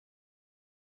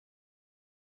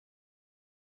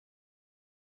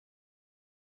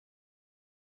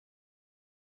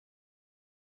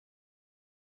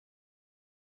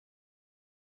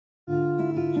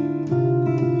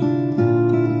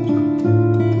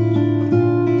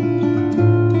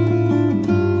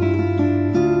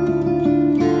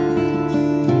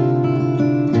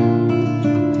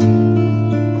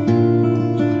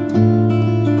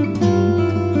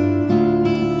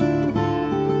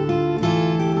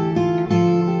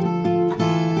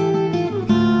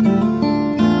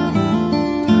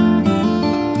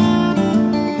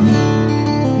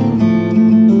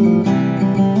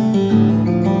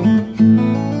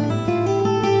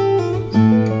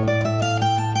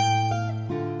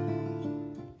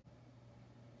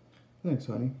Thanks,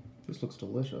 honey. This looks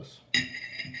delicious.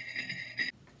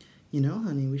 You know,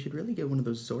 honey, we should really get one of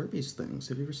those Zorbies things.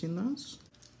 Have you ever seen those?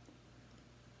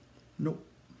 Nope.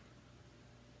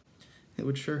 It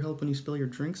would sure help when you spill your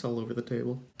drinks all over the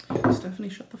table. Stephanie,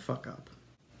 shut the fuck up.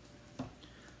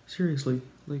 Seriously,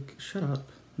 like, shut up,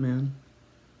 man.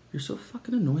 You're so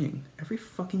fucking annoying. Every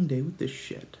fucking day with this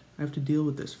shit. I have to deal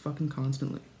with this fucking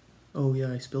constantly. Oh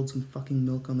yeah, I spilled some fucking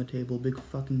milk on the table. Big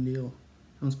fucking deal.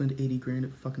 I don't spend 80 grand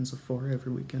at fucking Sephora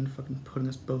every weekend, fucking putting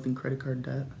us both in credit card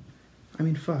debt. I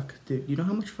mean, fuck, dude, you know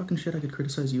how much fucking shit I could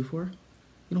criticize you for?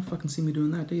 You don't fucking see me doing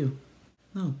that, do you?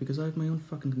 No, because I have my own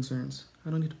fucking concerns.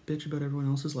 I don't need to bitch about everyone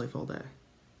else's life all day.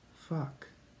 Fuck.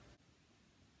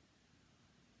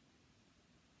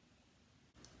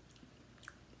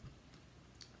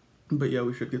 But yeah,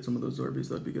 we should get some of those Zorbies,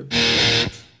 that'd be good.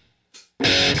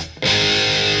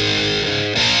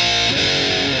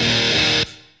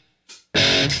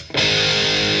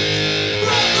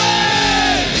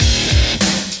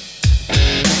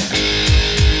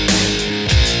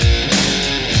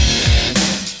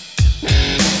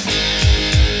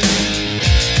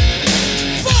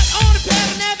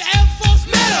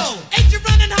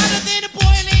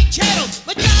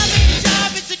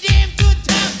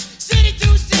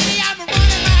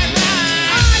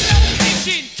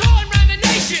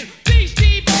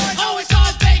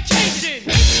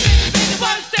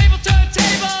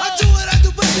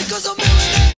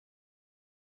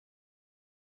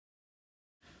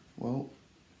 Well,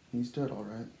 he's dead, all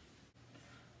right.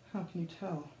 How can you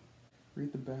tell?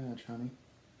 Read the badge, honey.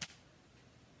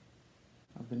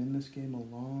 I've been in this game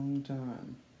a long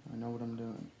time. I know what I'm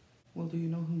doing. Well, do you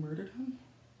know who murdered him?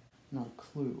 Not a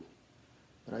clue.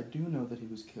 But I do know that he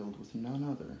was killed with none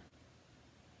other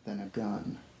than a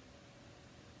gun.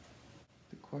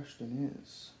 The question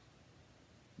is,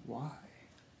 why?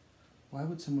 Why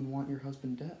would someone want your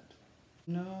husband dead?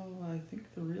 No, I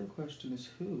think the real question is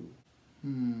who.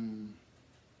 No,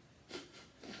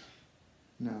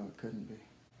 it couldn't be.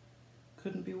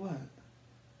 Couldn't be what?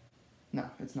 No,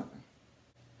 it's nothing.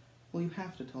 Well, you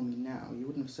have to tell me now. You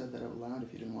wouldn't have said that out loud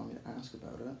if you didn't want me to ask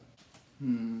about it.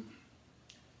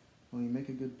 Well, you make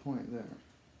a good point there.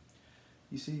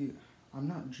 You see, I'm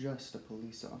not just a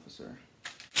police officer.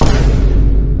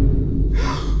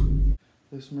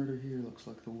 This murder here looks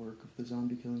like the work of the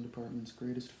zombie killing department's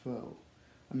greatest foe.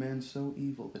 A man so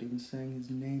evil that even saying his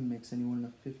name makes anyone in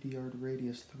a 50-yard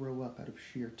radius throw up out of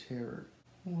sheer terror.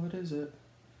 What is it?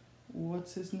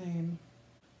 What's his name?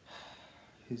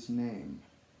 His name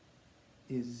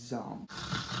is Zombie.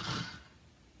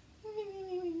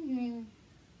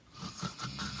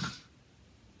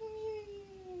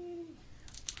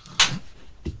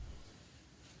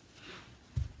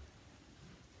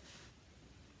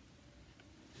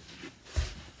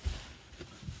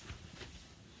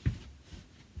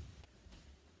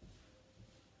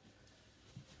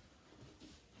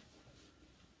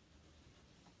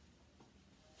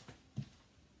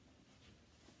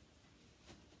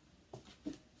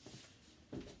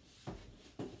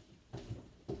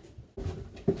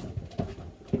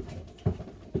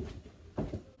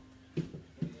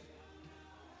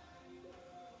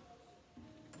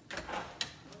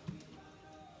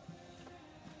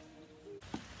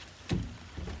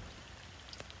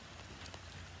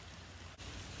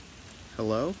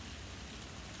 Hello?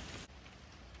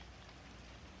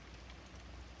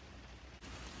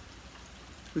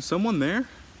 Is someone there?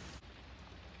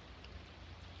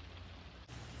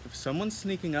 If someone's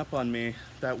sneaking up on me,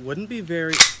 that wouldn't be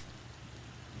very...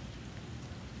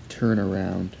 Turn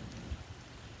around.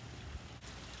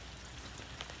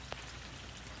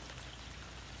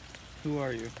 Who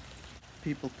are you?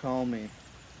 People call me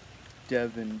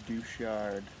Devin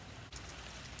Douchard.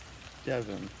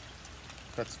 Devin.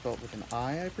 That's spelled with an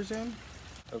I presume?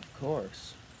 Of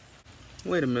course.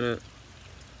 Wait a minute.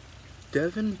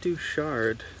 Devin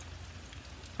Douchard.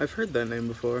 I've heard that name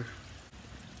before.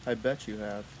 I bet you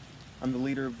have. I'm the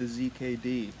leader of the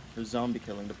ZKD, or Zombie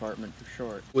Killing Department for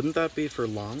short. Wouldn't that be for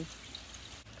long?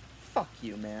 Fuck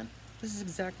you, man. This is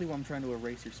exactly why I'm trying to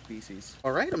erase your species.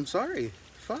 Alright, I'm sorry.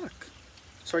 Fuck.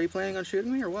 So are you planning on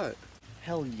shooting me or what?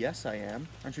 Hell yes I am.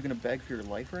 Aren't you gonna beg for your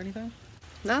life or anything?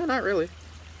 No, not really.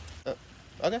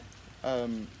 Okay.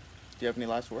 Do you have any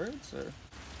last words, or?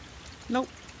 Nope.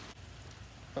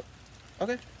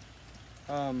 Okay.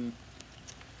 Time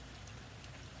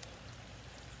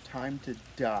to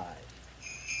die.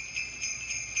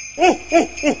 Oh, ho,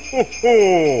 ho, ho,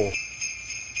 ho!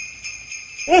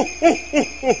 Oh, ho, ho,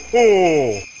 ho,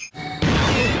 ho!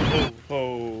 Ho,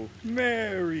 ho!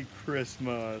 Merry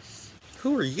Christmas!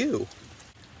 Who are you?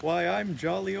 Why, I'm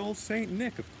jolly old Saint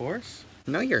Nick, of course.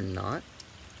 No, you're not.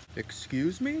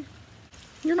 Excuse me?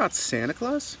 You're not Santa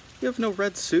Claus. You have no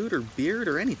red suit or beard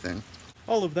or anything.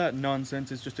 All of that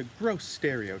nonsense is just a gross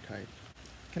stereotype.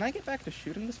 Can I get back to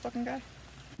shooting this fucking guy?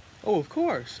 Oh, of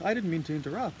course. I didn't mean to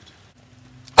interrupt.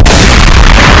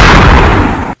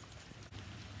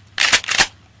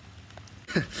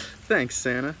 Thanks,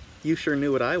 Santa. You sure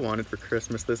knew what I wanted for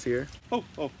Christmas this year. Oh,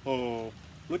 oh, oh.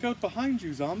 Look out behind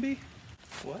you, zombie.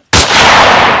 What?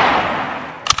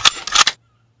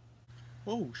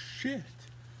 Oh, shit.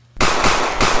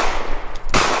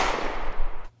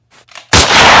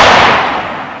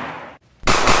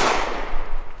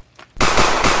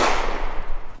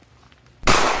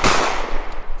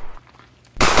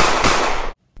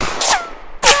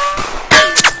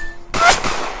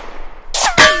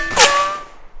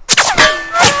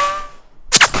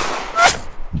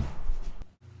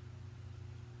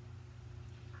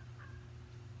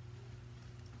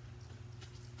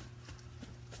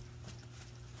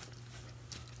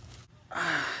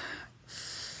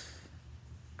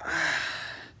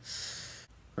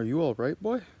 Are you all right,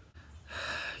 boy?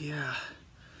 Yeah,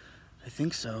 I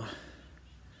think so.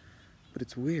 But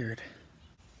it's weird.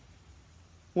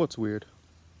 What's weird?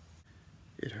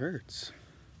 It hurts.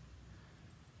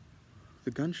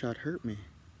 The gunshot hurt me.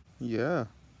 Yeah,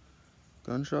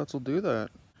 gunshots will do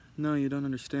that. No, you don't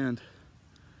understand.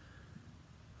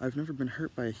 I've never been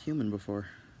hurt by a human before.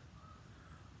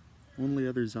 Only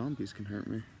other zombies can hurt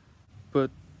me. But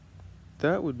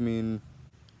that would mean...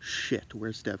 Shit,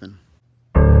 where's Devin?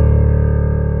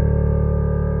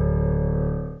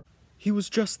 He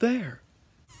was just there.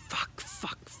 Fuck,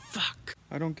 fuck, fuck.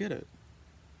 I don't get it.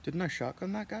 Didn't I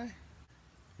shotgun that guy?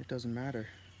 It doesn't matter.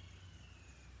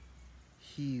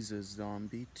 He's a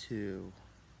zombie too.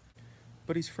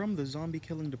 But he's from the zombie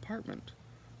killing department.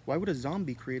 Why would a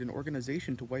zombie create an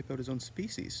organization to wipe out his own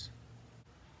species?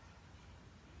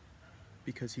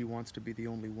 Because he wants to be the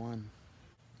only one.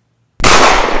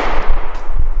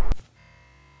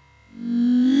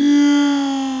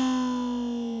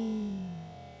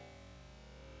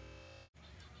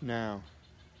 Now,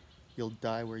 you'll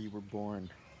die where you were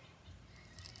born.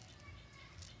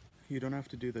 You don't have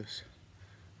to do this.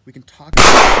 We can talk.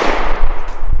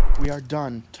 We are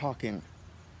done talking.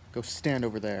 Go stand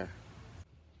over there.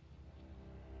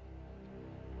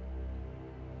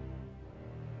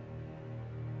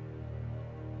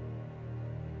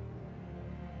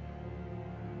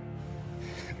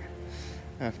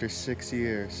 After 6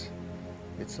 years,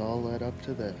 it's all led up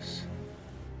to this.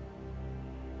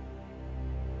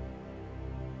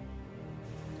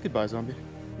 Goodbye, zombie.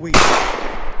 Wait.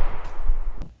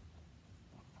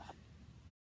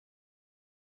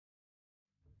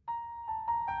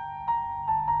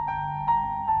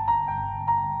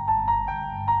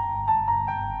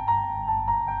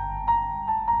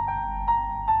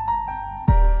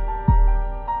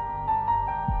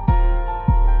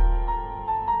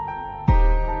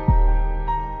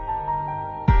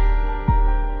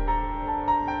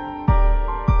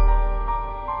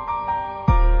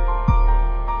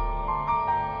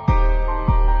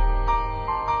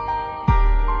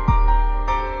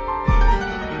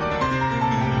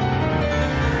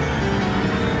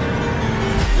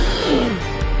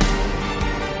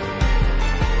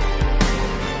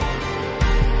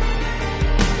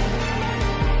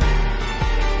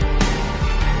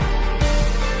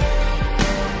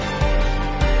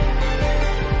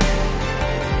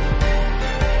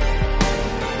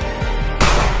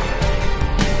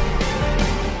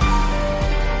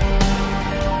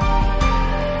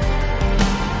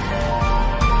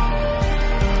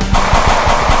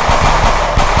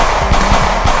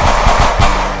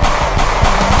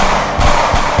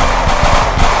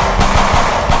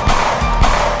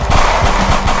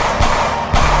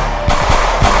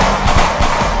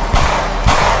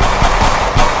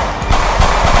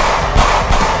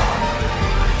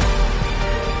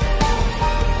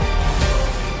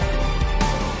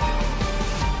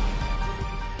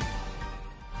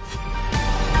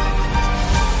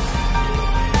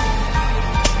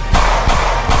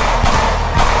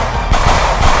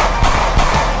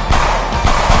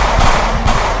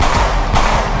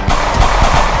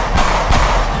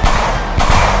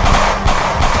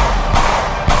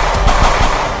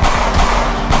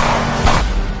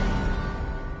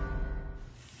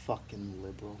 Fucking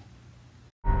liberal.